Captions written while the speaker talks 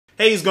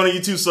Hey, it's going to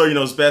YouTube, so you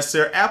know it's best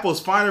here. Apple's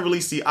finally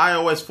released the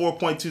iOS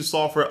 4.2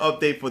 software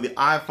update for the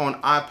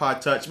iPhone,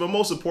 iPod Touch, but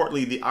most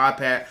importantly, the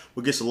iPad,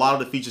 which gets a lot of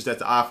the features that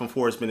the iPhone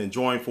 4 has been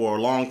enjoying for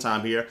a long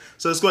time here.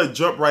 So let's go ahead and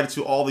jump right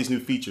into all these new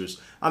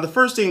features. The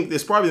first thing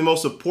is probably the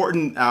most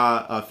important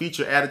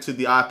feature added to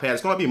the iPad.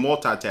 It's going to be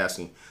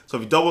multitasking. So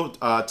if you double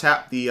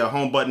tap the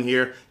home button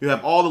here, you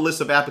have all the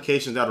list of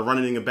applications that are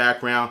running in the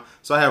background.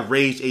 So I have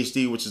Rage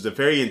HD, which is a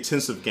very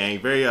intensive game,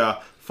 very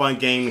fun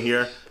game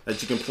here that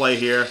you can play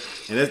here,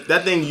 and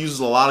that thing uses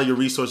a lot of your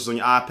resources on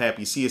your iPad.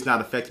 You see it's not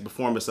affecting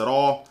performance at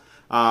all.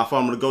 If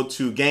I'm going to go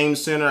to Game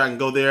Center, I can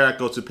go there. I can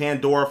go to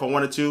Pandora if I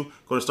wanted to.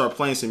 Go to start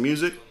playing some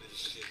music.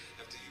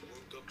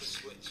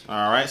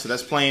 Alright, so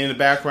that's playing in the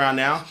background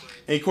now.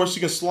 And of course you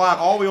can slide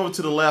all the way over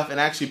to the left and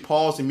actually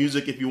pause the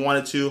music if you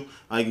wanted to. You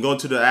can go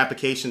to the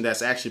application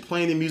that's actually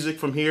playing the music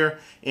from here,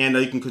 and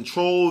you can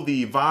control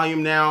the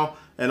volume now,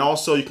 and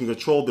also you can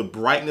control the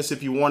brightness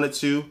if you wanted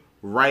to.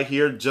 Right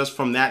here, just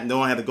from that,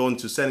 don't have to go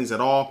into settings at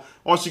all.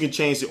 Also, you can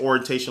change the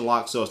orientation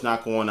lock so it's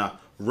not going to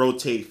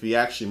rotate if you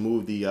actually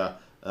move the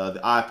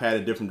iPad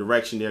in a different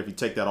direction there. If you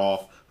take that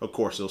off, of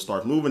course, it'll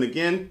start moving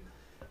again.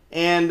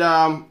 And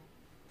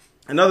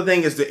another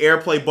thing is the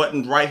AirPlay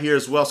button right here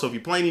as well. So if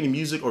you're playing any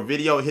music or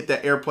video, hit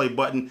that AirPlay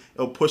button.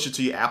 It'll push it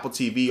to your Apple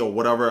TV or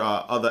whatever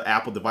other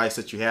Apple device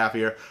that you have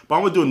here. But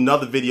I'm going to do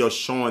another video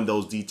showing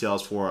those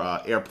details for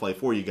AirPlay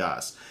for you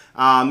guys.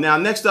 Now,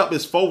 next up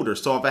is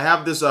folders. So if I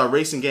have this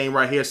racing game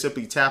right here,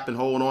 simply tap and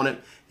hold on it.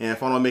 And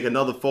if I want to make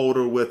another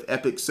folder with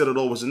Epic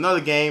Citadel, which is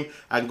another game,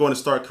 I can go and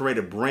start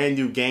creating a brand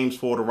new games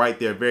folder right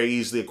there very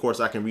easily. Of course,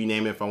 I can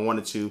rename it if I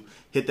wanted to.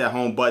 Hit that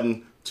home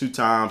button 2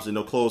 times and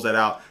it'll close that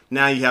out.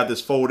 Now you have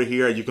this folder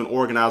here. You can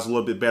organize a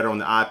little bit better on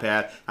the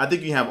iPad. I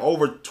think you have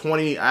over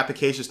 20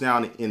 applications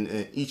now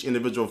in each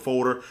individual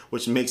folder,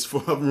 which makes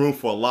room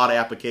for a lot of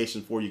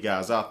applications for you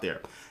guys out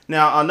there.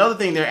 Now, another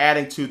thing they're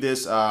adding to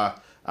this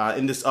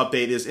in this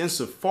update is in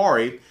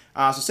Safari.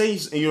 So say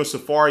you're in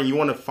Safari and you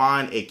want to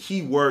find a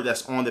keyword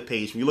that's on the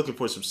page. When you're looking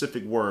for a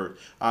specific word,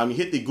 you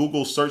hit the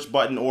Google search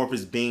button, or if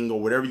it's Bing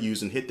or whatever you're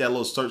using, hit that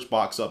little search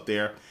box up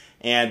there.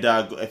 And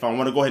if I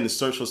want to go ahead and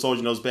search for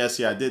Soldier Knows Best,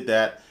 here I did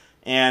that.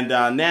 And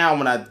now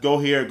when I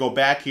go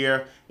back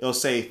here, it'll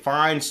say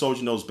find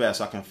Soldier Knows Best.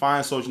 So I can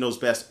find Soldier Knows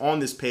Best on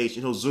this page.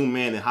 It'll zoom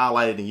in and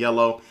highlight it in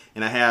yellow.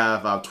 And I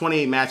have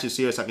 28 matches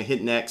here, so I can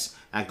hit next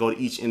and go to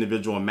each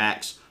individual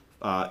match.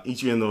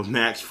 Each of those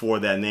match for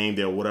that name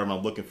there, whatever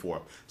I'm looking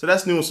for. So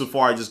that's new in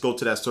Safari. Just go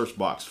to that search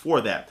box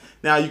for that.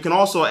 Now you can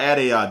also add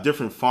a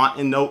different font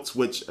in Notes,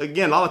 which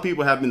again a lot of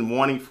people have been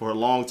wanting for a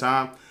long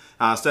time.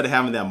 Instead of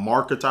having that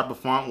marker type of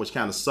font, which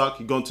kind of suck,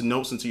 you go into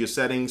Notes, into your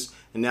settings,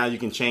 and now you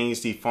can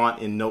change the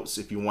font in Notes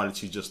if you wanted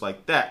to, just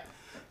like that.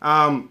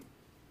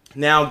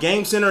 Now,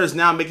 Game Center is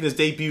now making its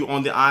debut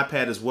on the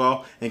iPad as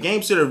well, and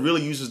Game Center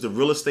really uses the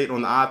real estate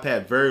on the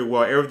iPad very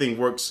well. Everything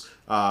works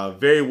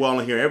very well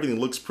in here. Everything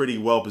looks pretty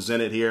well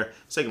presented here.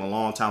 It's taking a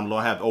long time to load.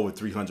 I have over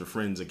 300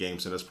 friends at Game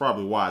Center. That's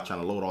probably why I'm trying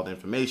to load all the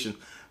information.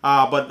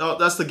 But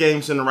that's the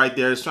Game Center right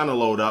there. It's trying to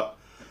load up.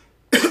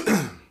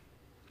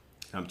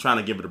 I'm trying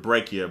to give it a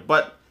break here,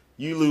 but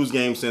you lose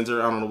Game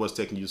Center. I don't know what's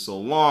taking you so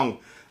long.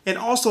 And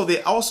also,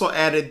 they also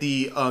added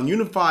the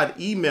unified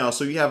email.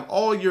 So you have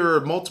all your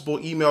multiple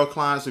email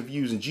clients if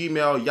you're using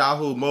Gmail,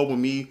 Yahoo,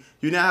 MobileMe.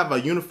 You now have a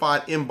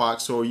unified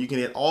inbox, so you can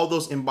get all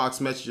those inbox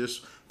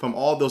messages from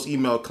all those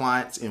email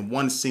clients in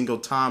one single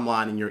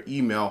timeline in your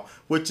email,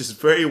 which is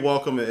very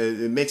welcome.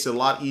 It makes it a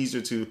lot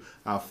easier to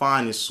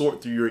find and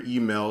sort through your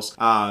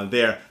emails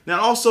there.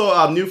 Now,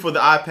 also new for the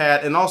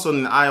iPad and also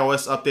in the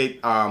iOS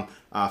update,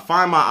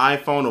 Find My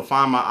iPhone or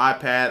Find My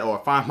iPad or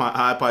Find My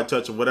iPod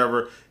Touch or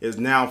whatever is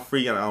now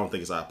free. I don't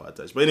think it's iPod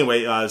Touch, but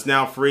anyway, it's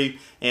now free,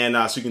 and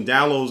so you can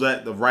download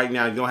that right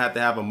now. You don't have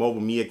to have a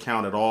MobileMe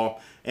account at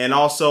all. And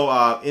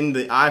also in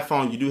the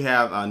iPhone, you do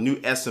have new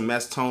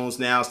SMS tones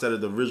now instead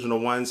of the original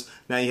ones.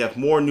 Now you have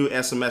more new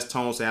SMS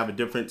tones that have a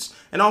difference.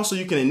 And also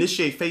you can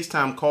initiate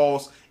FaceTime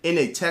calls in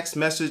a text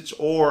message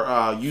or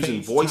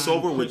using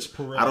VoiceOver, which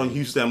I don't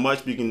use that much,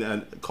 but you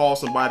can call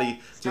somebody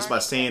just by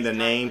saying their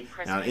name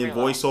in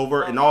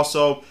VoiceOver. And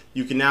also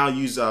you can now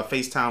use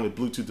FaceTime with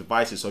Bluetooth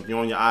devices. So if you're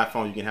on your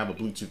iPhone, you can have a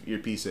Bluetooth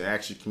earpiece and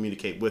actually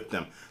communicate with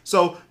them.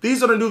 So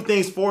these are the new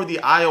things for the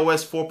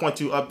iOS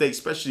 4.2 update,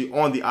 especially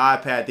on the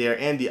iPad there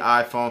and the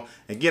iPhone.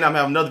 Again, I'm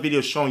having another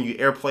video showing you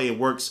AirPlay and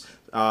works.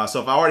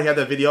 So if I already have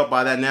that video up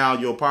by that now,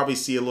 you'll probably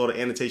see a little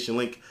annotation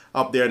link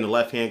up there in the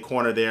left-hand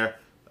corner there.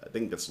 I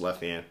think that's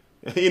left hand.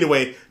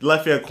 Anyway, the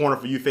left-hand corner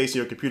for you facing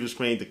your computer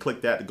screen, to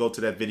click that to go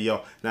to that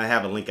video. And I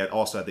have a link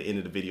also at the end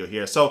of the video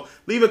here. So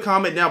leave a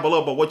comment down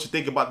below about what you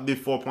think about the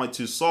new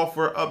 4.2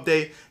 software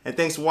update. And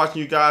thanks for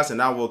watching, you guys,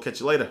 and I will catch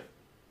you later.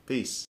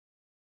 Peace.